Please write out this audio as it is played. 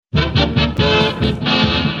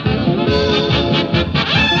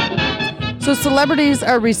So celebrities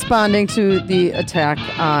are responding to the attack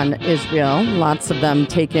on Israel. Lots of them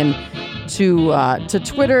taken to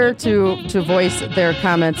Twitter to voice their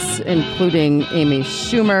comments, including Amy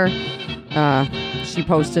Schumer. She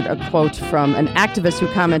posted a quote from an activist who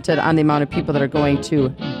commented on the amount of people that are going to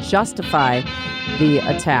justify the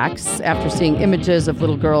attacks after seeing images of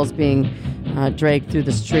little girls being dragged through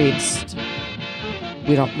the streets.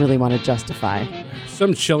 We don't really want to justify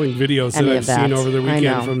some chilling videos that I've seen over the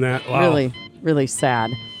weekend from that. Wow. Really, really sad.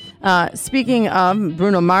 Speaking of,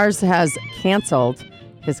 Bruno Mars has canceled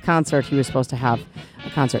his concert. He was supposed to have a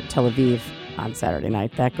concert in Tel Aviv on Saturday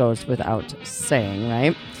night. That goes without saying,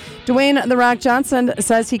 right? Dwayne "The Rock" Johnson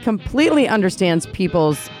says he completely understands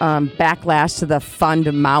people's backlash to the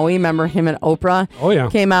Fund Maui. Remember him and Oprah? Oh, yeah.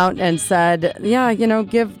 Came out and said, yeah,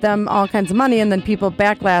 give them all kinds of money. And then people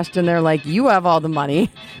backlashed and they're like, you have all the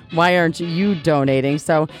money. Why aren't you donating?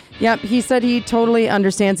 So, yeah, he said he totally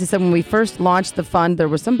understands. He said when we first launched the fund, there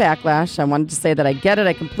was some backlash. I wanted to say that I get it.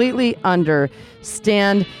 I completely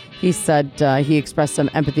understand. He said he expressed some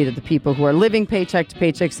empathy to the people who are living paycheck to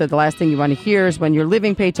paycheck. Said the last thing you want to hear is when you're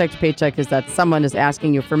living paycheck to paycheck is that someone is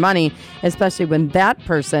asking you for money, especially when that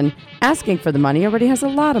person asking for the money already has a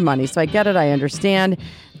lot of money. So I get it. I understand.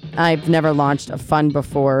 I've never launched a fund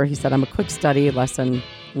before. He said, I'm a quick study, lesson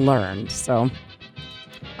learned. So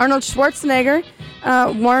Arnold Schwarzenegger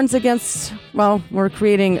warns against, we're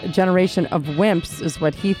creating a generation of wimps is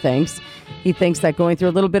what he thinks. He thinks that going through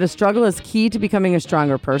a little bit of struggle is key to becoming a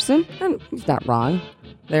stronger person. And he's not wrong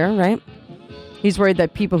there, right? He's worried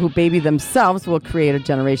that people who baby themselves will create a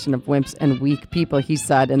generation of wimps and weak people, he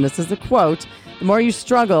said. And this is a quote, the more you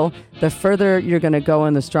struggle, the further you're going to go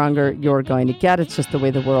and the stronger you're going to get. It's just the way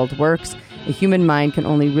the world works. The human mind can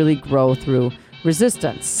only really grow through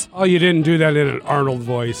resistance. Oh, you didn't do that in an Arnold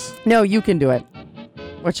voice. No, you can do it.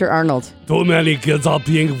 What's your Arnold? Too many kids are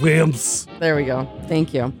being wimps. There we go.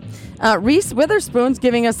 Thank you. Reese Witherspoon's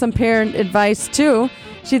giving us some parent advice, too.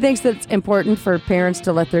 She thinks that it's important for parents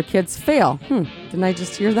to let their kids fail. Didn't I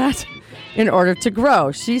just hear that? In order to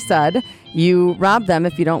grow. She said, you rob them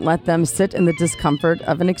if you don't let them sit in the discomfort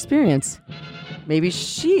of an experience. Maybe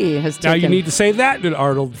she has taken... Now you need to say that in an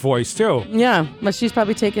Arnold voice, too. Yeah, but she's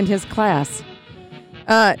probably taken his class.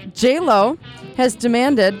 J-Lo has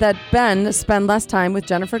demanded that Ben spend less time with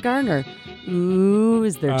Jennifer Garner. Ooh,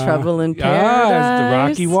 is there trouble in paradise? Yeah, the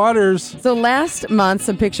rocky waters. So last month,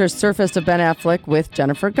 some pictures surfaced of Ben Affleck with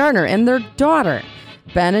Jennifer Garner and their daughter.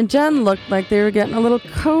 Ben and Jen looked like they were getting a little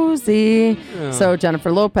cozy. Yeah. So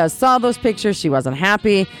Jennifer Lopez saw those pictures. She wasn't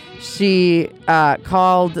happy. She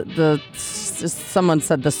called someone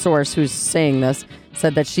said the source who's saying this,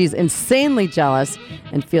 said that she's insanely jealous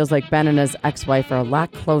and feels like Ben and his ex-wife are a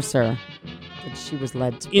lot closer than she was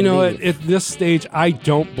led to believe. You know, at this stage, I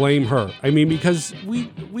don't blame her. I mean, because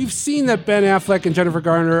we've seen that Ben Affleck and Jennifer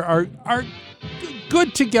Garner are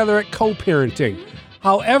good together at co-parenting.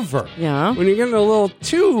 However, when you're getting a little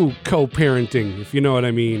too co-parenting, if you know what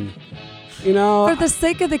I mean, For the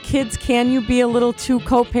sake of the kids, can you be a little too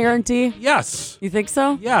co-parenty? Yes. You think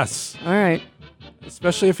so? Yes. All right.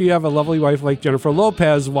 Especially if you have a lovely wife like Jennifer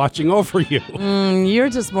Lopez watching over you. You're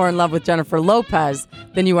just more in love with Jennifer Lopez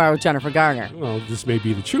than you are with Jennifer Garner. Well, this may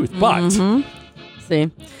be the truth, but...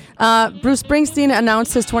 See. Bruce Springsteen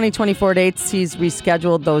announced his 2024 dates. He's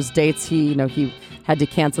rescheduled those dates. He had to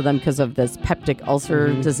cancel them because of this peptic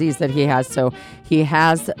ulcer disease that he has. So he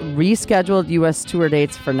has rescheduled U.S. tour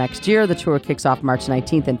dates for next year. The tour kicks off March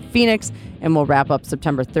 19th in Phoenix and will wrap up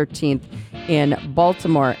September 13th in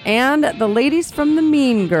Baltimore. And the ladies from the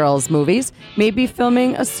Mean Girls movies may be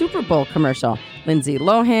filming a Super Bowl commercial. Lindsay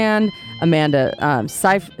Lohan, Amanda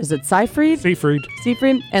Seyfried,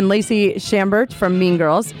 and Lacey Chambert from Mean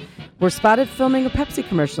Girls were spotted filming a Pepsi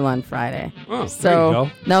commercial on Friday. Oh, there you go.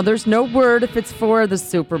 Now there's no word if it's for the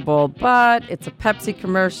Super Bowl, but it's a Pepsi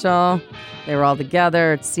commercial. They were all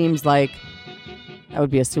together. It seems like that would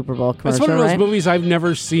be a Super Bowl commercial. It's one of those movies I've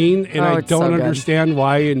never seen, and I don't understand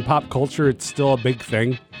why in pop culture it's still a big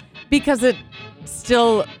thing. Because it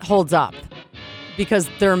still holds up. Because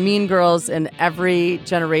there are Mean Girls in every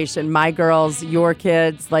generation. My girls, your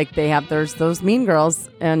kids, there's those Mean Girls.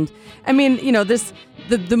 And I mean,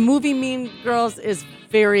 the movie Mean Girls is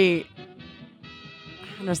very,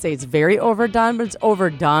 I'm going to say it's very overdone, but it's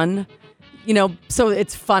overdone. So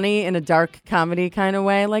it's funny in a dark comedy kind of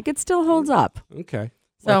way. Like, it still holds up. Okay.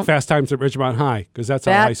 So, like Fast Times at Ridgemont High, because that's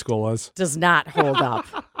how high school was. Does not hold up.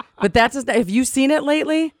 But have you seen it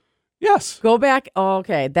lately? Yes. Go back. Oh,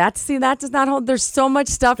 okay. That does not hold. There's so much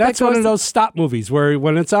stuff. That's one of those stop movies where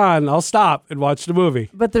when it's on, I'll stop and watch the movie.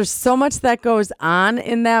 But there's so much that goes on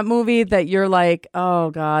in that movie that you're like, oh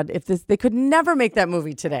God, they could never make that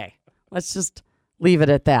movie today. Let's just leave it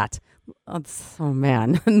at that. Oh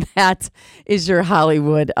man, that is your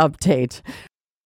Hollywood update.